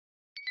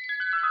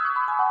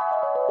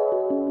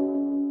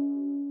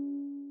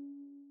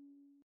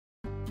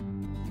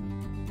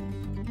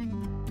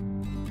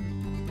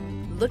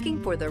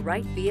Looking for the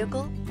right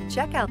vehicle?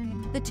 Check out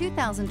the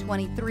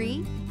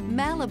 2023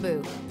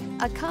 Malibu.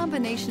 A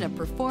combination of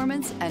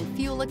performance and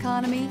fuel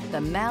economy, the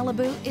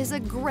Malibu is a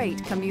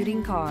great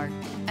commuting car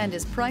and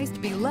is priced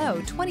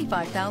below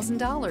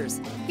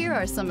 $25,000. Here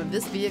are some of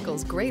this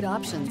vehicle's great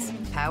options: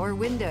 power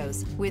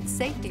windows with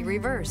safety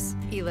reverse,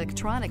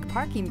 electronic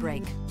parking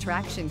brake,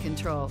 traction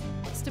control,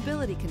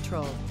 stability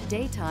control,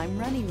 daytime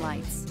running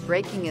lights,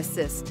 braking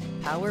assist,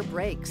 power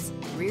brakes,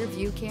 rear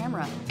view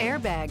camera,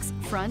 airbags,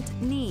 front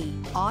knee,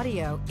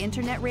 audio,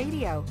 internet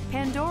radio,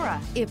 Pandora.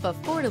 If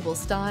affordable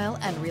style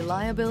and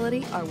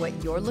reliability are what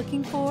you're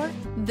looking for,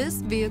 this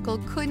vehicle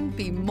couldn't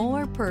be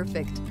more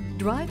perfect.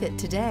 Drive it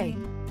today.